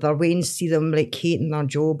 or their wains see them like hating their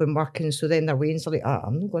job and working, so then their wains are like,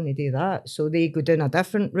 I'm not going to do that, so they go down a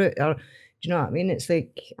different route. Or do you know what I mean? It's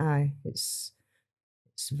like, it's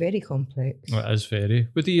very complex. Well, it is very.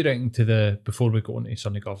 What do you reckon before we go on to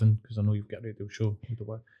Sonny Govan, because I know you've got a radio show,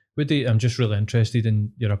 I'm just really interested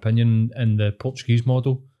in your opinion in the Portuguese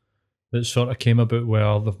model that sort of came about,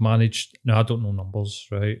 where they've managed, now I don't know numbers,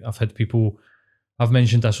 right? I've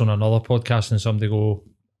mentioned this on another podcast, and somebody go,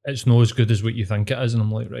 it's not as good as what you think it is, and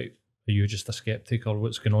I'm like, right, are you just a skeptic or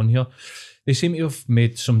what's going on here? They seem to have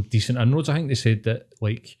made some decent inroads. I think they said that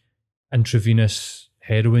like intravenous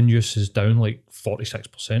heroin use is down like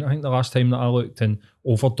 46%, I think the last time that I looked, and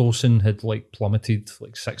overdosing had like plummeted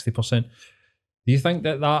like 60%. Do you think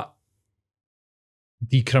that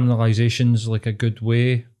decriminalisation's like a good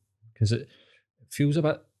way? Because it feels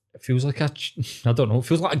like I don't know, it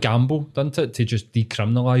feels like a gamble, doesn't it, to just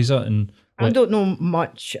decriminalise it? And I don't know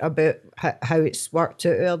much about how it's worked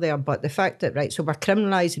out there, but the fact that, so we're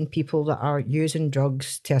criminalising people that are using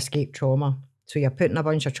drugs to escape trauma. So you're putting a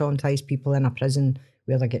bunch of traumatised people in a prison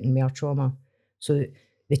where they're getting more trauma. So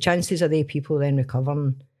the chances of they people then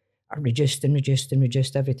recovering are reduced and reduced and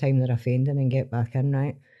reduced every time they're offending and get back in,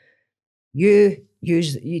 right? You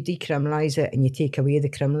decriminalise it and you take away the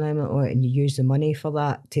criminal element and you use the money for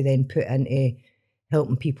that to then put into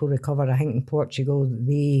helping people recover. I think in Portugal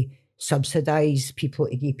they subsidise people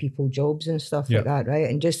to give people jobs and stuff like that, right?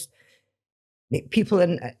 And just like, people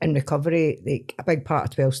in recovery, like a big part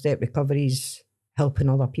of 12-step recovery is helping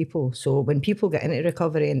other people. So when people get into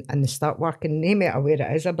recovery and they start working, no matter where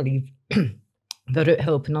it is, I believe they're out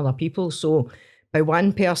helping other people. So by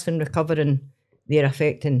one person recovering, they're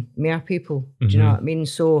affecting more people. Do you know what I mean?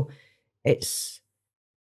 So it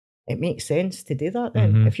makes sense to do that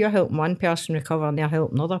then. If you're helping one person recover and they're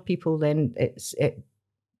helping other people, then it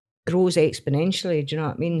grows exponentially. Do you know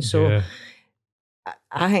what I mean? So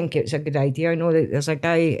I think it's a good idea. I know that there's a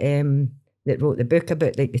guy that wrote the book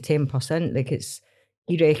about like the 10%. Like it's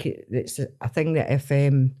a thing that if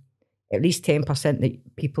at least 10%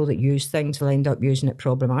 that people that use things will end up using it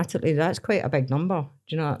problematically. That's quite a big number. Do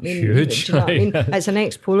you know what I mean? Huge. Do you know what I mean? It's an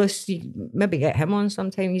ex-police. You maybe get him on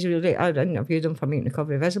sometime. He's really, I interviewed him for Making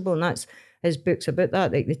Recovery Visible, and his book's about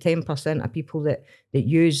that. Like the 10% of people that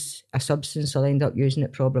use a substance will end up using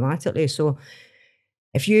it problematically. So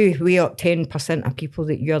if you weigh up 10% of people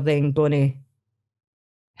that you're then going to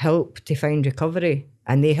help to find recovery,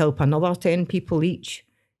 and they help another 10 people each,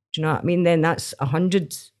 do you know what I mean? Then that's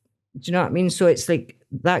 100. Do you know what I mean? So it's like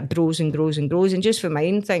that grows and grows and grows. And just for my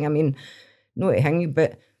own thing, I mean, not to hang you,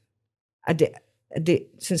 but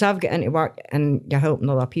since I've got into work and you're helping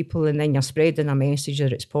other people and then you're spreading a message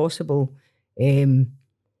that it's possible,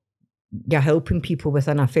 you're helping people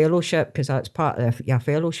within a fellowship, because that's part of your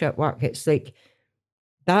fellowship work. It's like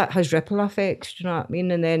that has ripple effects, do you know what I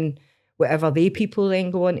mean? And then whatever they people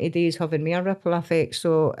then go on to do is having more ripple effects.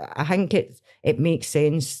 So I think it makes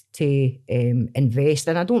sense to invest,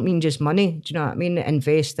 and I don't mean just money, do you know what I mean?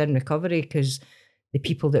 Invest in recovery, because the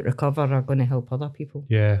people that recover are going to help other people.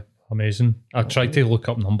 Yeah, amazing. I tried to look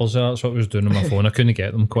up numbers there. That's what I was doing on my phone. I couldn't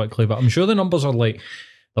get them quickly, but I'm sure the numbers are like,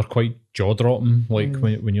 they're quite jaw-dropping, like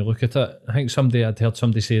when you look at it. I think I'd heard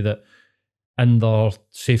somebody say that in their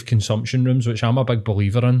safe consumption rooms, which I'm a big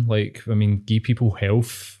believer in, like, I mean, give people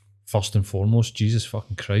health first and foremost. Jesus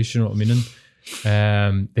fucking Christ, you know what I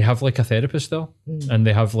mean? They have like a therapist there, and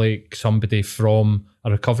they have like somebody from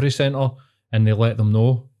a recovery centre, and they let them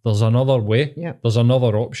know there's another way, there's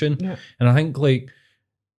another option. And I think like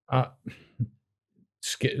a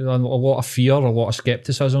lot of fear, a lot of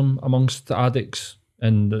skepticism amongst addicts,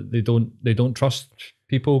 and they don't trust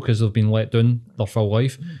people because they've been let down their full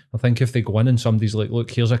life. I think if they go in and somebody's like,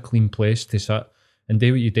 look, here's a clean place to sit and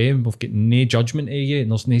do what you do, and we've got no judgment of you, and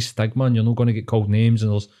there's no stigma, and you're not going to get called names,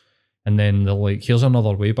 and then they're like, here's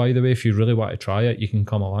another way, by the way, if you really want to try it, you can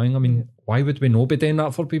come along. I mean, why would we not be doing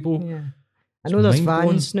that for people? Yeah. I know there's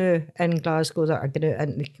vans now in Glasgow that are going out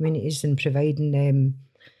into the communities and providing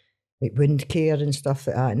like wound care and stuff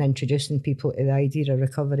like that, and introducing people to the idea of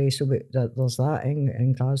recovery. So there's that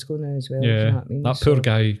in Glasgow now as well. Yeah, you know what I mean? That poor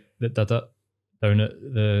guy that did it down at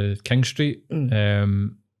the King Street. I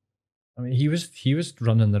mean, he was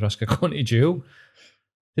running the risk of going to jail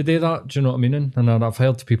to do that. Do you know what I mean? And I've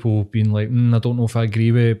heard people being like, I don't know if I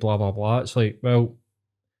agree with blah blah blah. It's like, well,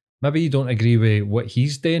 maybe you don't agree with what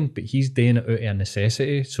he's doing, but he's doing it out of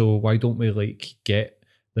necessity. So why don't we like get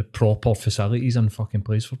the proper facilities in fucking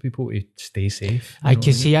place for people to stay safe?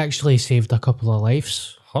 Because he actually saved a couple of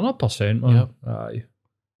lives. 100%, man. Yep. Aye.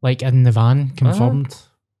 Like in the van, confirmed,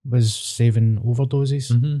 was saving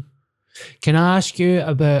overdoses. Mm-hmm. Can I ask you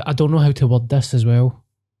about, I don't know how to word this as well.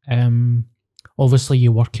 Obviously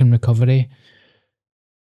you work in recovery.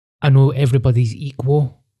 I know everybody's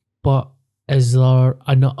equal, but is there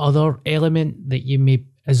another element that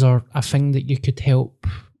is there a thing that you could help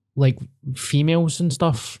like females and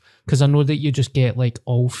stuff? Because I know that you just get like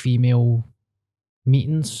all female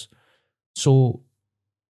meetings, so,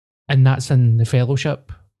 and that's in the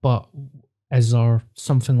fellowship, but is there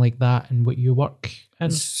something like that in what you work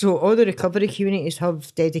in? So all the recovery communities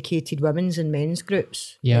have dedicated women's and men's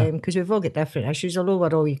groups, because we've all got different issues, although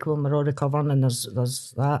we're all equal and we're all recovering, and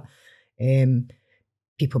there's that.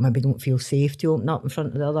 People maybe don't feel safe to open up in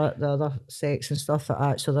front of the other sex and stuff like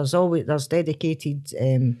that. So there's dedicated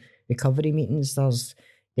recovery meetings. There's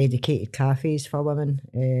dedicated cafes for women.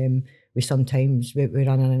 We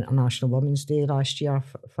ran an International Women's Day last year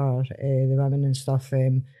for the women and stuff.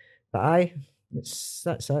 But that's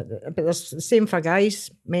it. But there's the same for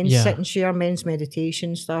guys. Men's sit and share, men's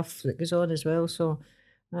meditation stuff that goes on as well. So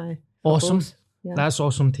awesome. That's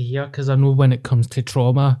awesome to hear, because I know when it comes to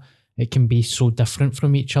trauma, it can be so different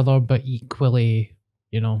from each other, but equally,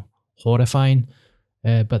 horrifying.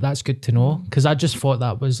 But that's good to know, because I just thought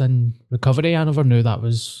that was in recovery. I never knew that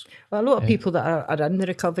was. Well, a lot of people that are in the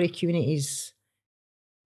recovery communities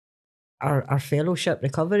are fellowship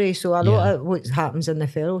recovery. So a lot of what happens in the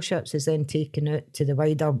fellowships is then taken out to the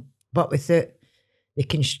wider, but without the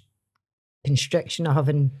constriction of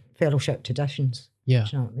having fellowship traditions. Yeah. Do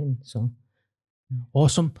you know what I mean? So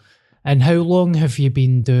awesome. And how long have you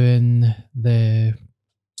been doing the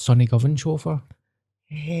Sonny Govan show for?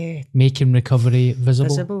 Making recovery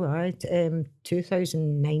visible? Right.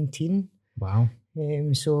 2019. Wow.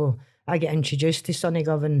 So I get introduced to Sonny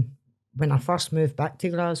Govan when I first moved back to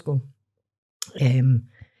Glasgow. It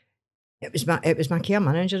was my care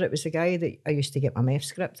manager. It was the guy that I used to get my meth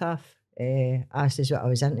script off. Asked us what I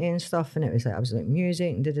was into and stuff, and it was like I was like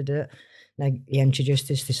music and And he introduced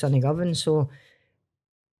us to Sonny Govan. So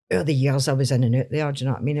over the years I was in and out there, do you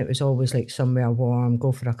know what I mean? It was always like somewhere warm,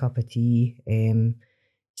 go for a cup of tea.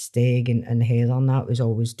 Steg and Heather and that was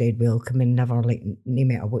always dead welcoming, never like, no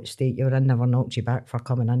matter what state you were in, never knocked you back for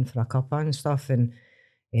coming in for a cuppa and stuff. And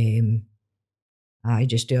I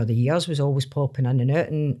just over the years was always popping in and out,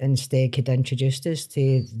 and Steg had introduced us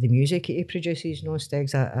to the music that he produces.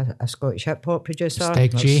 Steg's a Scottish hip hop producer.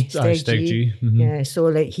 Steg G. Steg G. Mm-hmm. Yeah, so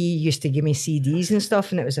like he used to give me CDs and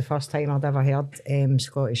stuff, and it was the first time I'd ever heard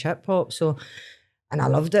Scottish hip hop. So, and I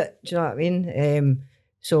loved it. Do you know what I mean?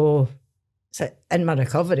 So in my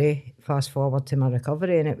recovery, fast forward to my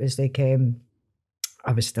recovery, and it was like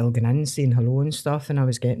I was still going in, saying hello and stuff, and I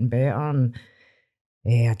was getting better, and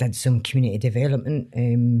I did some community development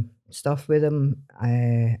stuff with them.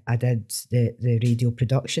 I did the radio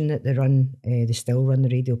production that they run. They still run the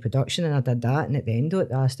radio production, and I did that. And at the end of it,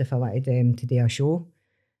 they asked if I wanted to do a show.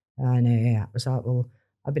 And I was like, well,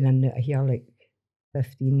 I've been in here like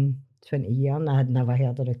 15, 20 years, and I had never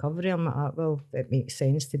heard of recovery. I'm like, well, it makes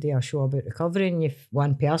sense to do a show about recovery. And if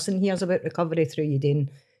one person hears about recovery through you doing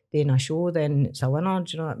a show, then it's a winner.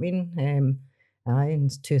 Do you know what I mean? In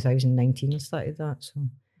 2019 I started that. So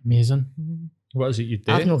Amazing. What is it you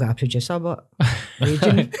do? I've not got a producer, but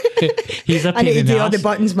raging. He's a I need pain to in do the all the arse.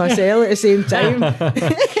 buttons myself at the same time.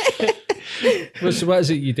 What is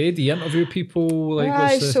it you do? Do you interview people? Like,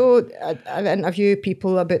 Aye, what's the... so I interview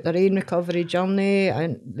people about their own recovery journey,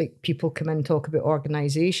 and like people come in and talk about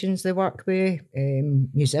organisations they work with,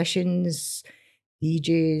 musicians,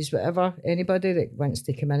 DJs, whatever, anybody that wants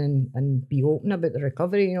to come in and be open about the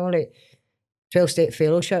recovery, you know, like 12-step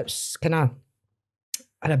fellowships kind of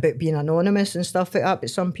are about being anonymous and stuff like that, but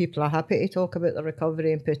some people are happy to talk about the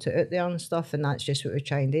recovery and put it out there and stuff, and that's just what we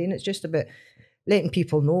try and do. And it's just about letting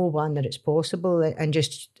people know, one, that it's possible, and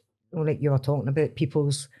just, you know, like you were talking about,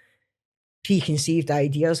 people's preconceived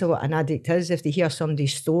ideas of what an addict is. If they hear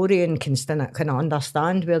somebody's story and can kind of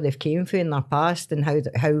understand where they've came from in their past and how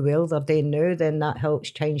well they're doing now, then that helps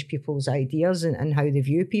change people's ideas and how they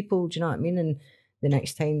view people, do you know what I mean? And the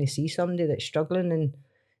next time they see somebody that's struggling, and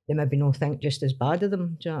they maybe not think just as bad of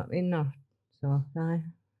them, do you know what I mean? So, aye.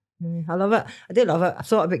 I love it. I do love it. I've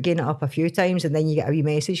thought about getting it up a few times, and then you get a wee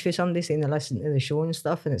message for somebody saying they listen to the show and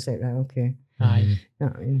stuff, and it's like, right, okay. Aye. You know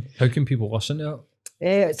what I mean? How can people listen to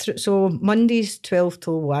it? So Mondays 12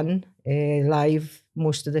 till 1, live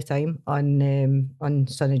most of the time on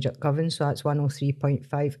Sunny Govan, so that's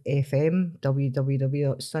 103.5 FM,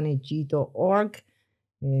 www.sunnyg.org.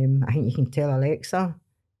 I think you can tell Alexa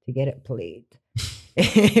to get it played.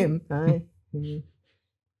 Aye.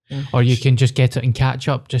 Or you can just get it and catch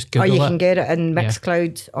up, just Google Or you it. can get it in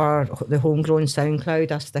Mixcloud or the homegrown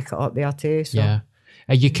SoundCloud. I stick it up there too. So. Yeah.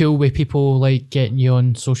 Are you cool with people like getting you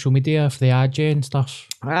on social media if they add you and stuff?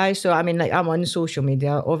 Aye, so I mean, like, I'm on social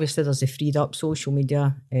media. Obviously, there's the freed up social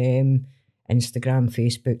media, Instagram,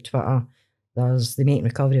 Facebook, Twitter. There's the Making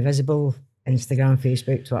Recovery Visible, Instagram,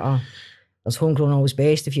 Facebook, Twitter. There's Homegrown Always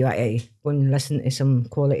Best if you want to go and listen to some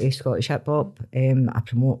quality Scottish hip hop. I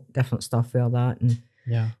promote different stuff with that, and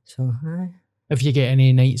Yeah. so aye. If you get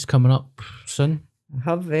any nights coming up soon? I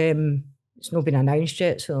have, it's not been announced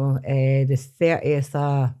yet, so the 30th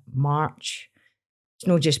of March, it's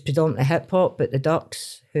not just predominantly hip hop, but the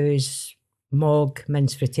Ducks, who's Mog,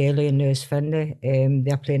 Mince Fratelli and Lewis Finley,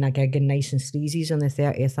 they're playing a gig in Nice and Sleazy's on the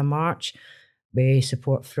 30th of March with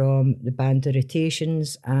support from the band The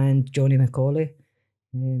Rotations and Johnny Macaulay.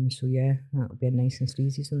 So yeah, that'll be a Nice and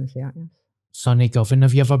Sleazy's on the 30th. Sunny Govan.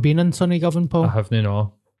 Have you ever been in Sunny Govan, Paul? I have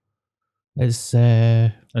no. It's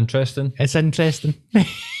Interesting. it's interesting.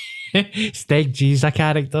 Steg G's a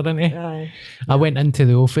character, isn't he? Aye. I went into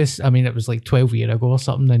the office. I mean, it was like 12 years ago or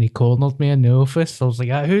something, and he cornered me in the office. I was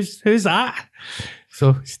like, who's that?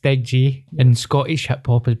 So Steg G, and Scottish hip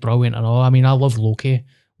hop is brilliant and all. I mean, I love Loki.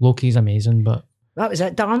 Loki's amazing, but That was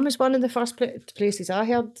it. Dan was one of the first places I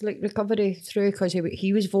heard like recovery through, because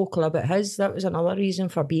he was vocal about his. That was another reason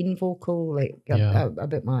for being vocal, like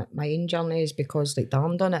about my own journey, is because like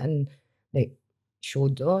Dan done it and like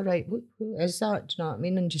showed, all right, who is that? Do you know what I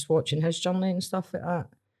mean? And just watching his journey and stuff like that.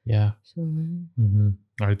 yeah. So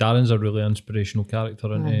Darren's a really inspirational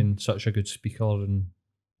character Aye. and such a good speaker, and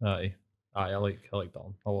I like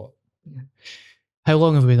Darren a lot. How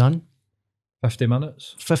long have we done? 50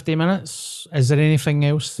 minutes. 50 minutes. Is there anything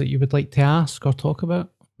else that you would like to ask or talk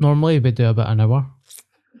about? Normally we do about an hour.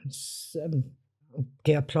 I'll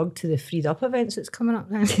get a plug to the Freed Up events that's coming up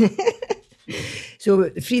then. So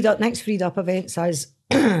the next Freed Up events is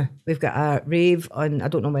we've got a rave on, I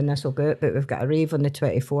don't know when this will go out, but we've got a rave on the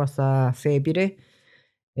 24th of February.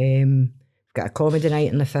 We've got a comedy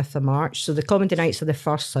night on the 5th of March. So the comedy nights are the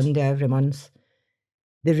first Sunday every month.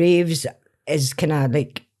 The raves is kind of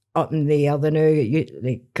like up in the air now,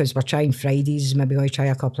 because we're trying Fridays, maybe we'll try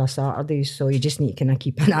a couple of Saturdays, so you just need to kind of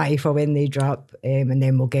keep an eye for when they drop, and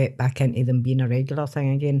then we'll get back into them being a regular thing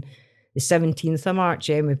again. The 17th of March,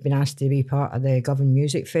 we've been asked to be part of the Govan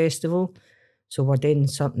Music Festival, so we're doing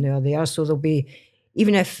something there. So there'll be,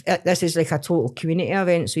 even if this is like a total community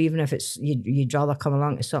event, so even if it's you'd rather come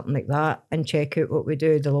along to something like that and check out what we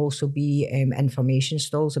do, there'll also be information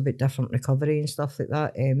stalls about different recovery and stuff like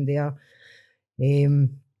that there.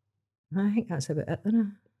 I think that's about it, isn't it?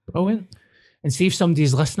 Brilliant. And see if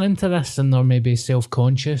somebody's listening to this and they're maybe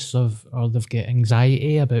self-conscious of, or they've got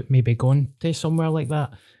anxiety about maybe going to somewhere like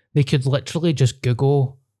that, they could literally just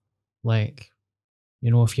Google like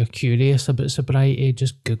You know, if you're curious about sobriety,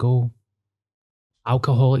 just Google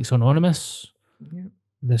Alcoholics Anonymous, Yeah.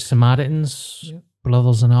 the Samaritans, Yeah.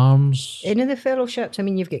 Brothers in Arms. Any of the fellowships, I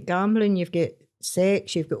mean, you've got gambling, you've got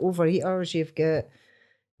sex, you've got overeaters, you've got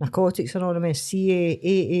Narcotics Anonymous, CA,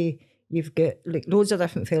 AA, you've got like loads of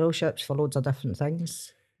different fellowships for loads of different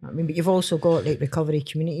things. I mean, but you've also got like recovery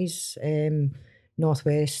communities,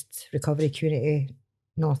 Northwest Recovery Community,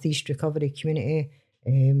 Northeast Recovery Community,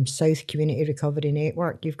 South Community Recovery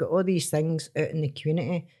Network. You've got all these things out in the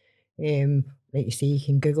community. Like you say, you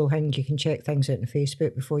can Google things, you can check things out on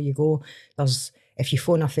Facebook before you go. If you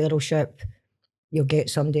phone a fellowship, you'll get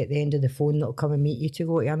somebody at the end of the phone that'll come and meet you to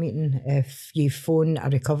go to a meeting. If you phone a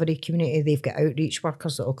recovery community, they've got outreach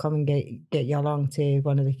workers that'll come and get you along to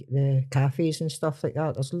one of the cafes and stuff like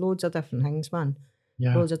that. There's loads of different things, man.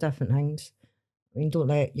 Yeah. Loads of different things. I mean, don't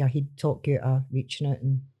let your head talk you out of reaching out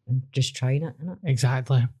and just trying it, innit?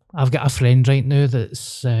 Exactly. I've got a friend right now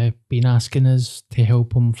that's been asking us to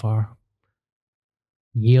help him for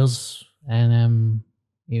years, and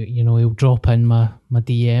you know, he'll drop in my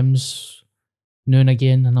DMs now and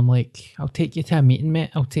again, and I'm like, I'll take you to a meeting, mate.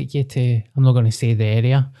 I'll take you to, I'm not going to say the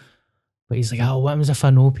area, but he's like, oh, what happens if I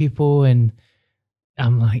know people? And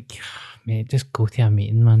I'm like, mate, just go to a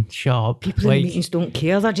meeting, man. Shut up. People in the meetings don't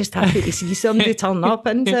care. They're just happy to see somebody turn up,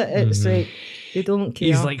 isn't it? It's like, they don't care.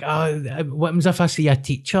 He's like, oh, what happens if I see a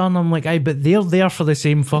teacher? And I'm like, aye, but they're there for the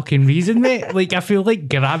same fucking reason, mate. Like, I feel like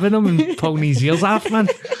grabbing him and pulling his ears off, man.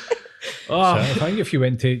 So I think if you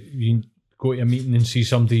go to a meeting and see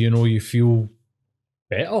somebody, you know, you feel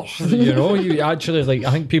better. You know, you actually, like,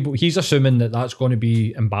 I think he's assuming that that's going to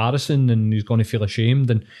be embarrassing and he's going to feel ashamed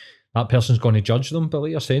and that person's going to judge them. But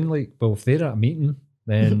like you're saying, like, well, if they're at a meeting,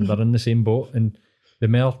 then they're in the same boat. And the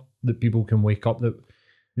more that people can wake up, that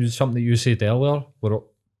something that you said earlier, we're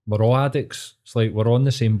all addicts. It's like we're on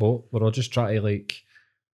the same boat. We're all just trying to like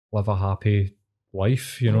live a happy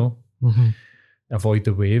life, you know. Mm-hmm. Avoid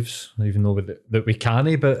the waves, even though that we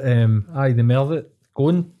can't. But aye, the more that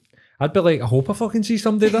going, I'd be like, I hope I fucking see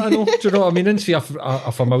somebody that I know. Do you know what I mean? And see a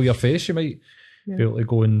familiar face, you might be able to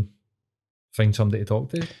go and find somebody to talk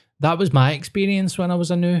to. That was my experience when I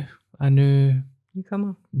was a newcomer.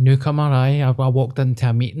 I walked into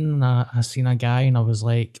a meeting and I seen a guy and I was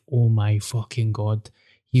like, oh my fucking God.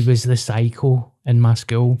 He was the psycho in my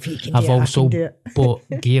school. I've also bought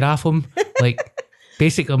gear off him. Like,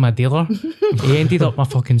 basically my dealer. He ended up my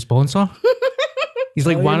fucking sponsor. He's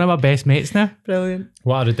like one of my best mates now. Brilliant.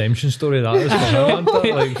 What a redemption story that is for him, isn't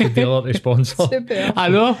it? Like, the dealer to sponsor. Super. I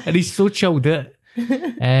know, and he's so chilled out.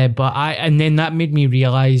 And then that made me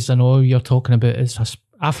realise, I know you're talking about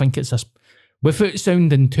I think it's without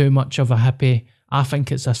sounding too much of a hippie, I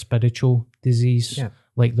think it's a spiritual disease,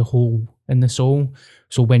 like the hole in the soul.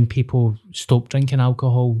 So when people stop drinking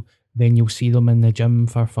alcohol, then you'll see them in the gym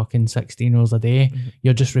for fucking 16 hours a day. Mm-hmm.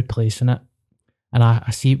 You're just replacing it. And I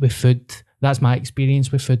see it with food. That's my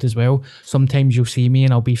experience with food as well. Sometimes you'll see me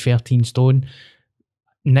and I'll be 13 stone.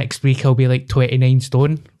 Next week I'll be like 29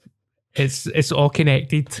 stone. It's all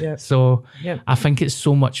connected. Yep. So I think it's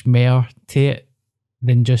so much more to it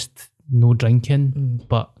than just no drinking.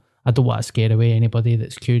 But I don't want to scare away anybody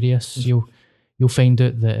that's curious. You'll find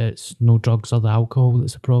out that it's no drugs or the alcohol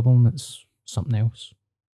that's the problem. It's something else.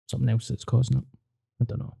 Something else that's causing it. I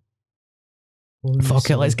don't know. Fuck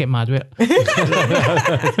it, let's get mad with it.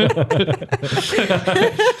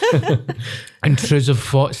 Intrusive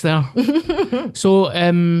thoughts there. So,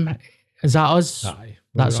 is that us? Aye,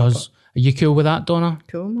 that's us. Are you cool with that, Donna?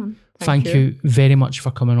 Cool, man. Thank you very much for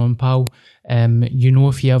coming on, pal. You know,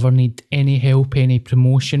 if you ever need any help, any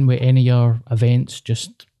promotion with any of your events,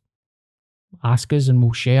 just ask us and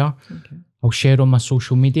we'll share. Okay. I'll share on my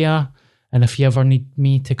social media. And if you ever need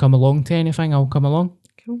me to come along to anything, I'll come along.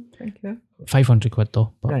 Cool, thank you. 500 quid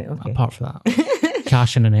though. But right, okay. Apart from that,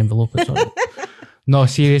 cash in an envelope. It's all right. No,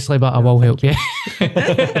 seriously, but I will help you.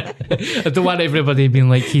 I don't want everybody being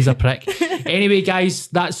like, he's a prick. Anyway, guys,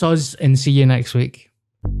 that's us and see you next week.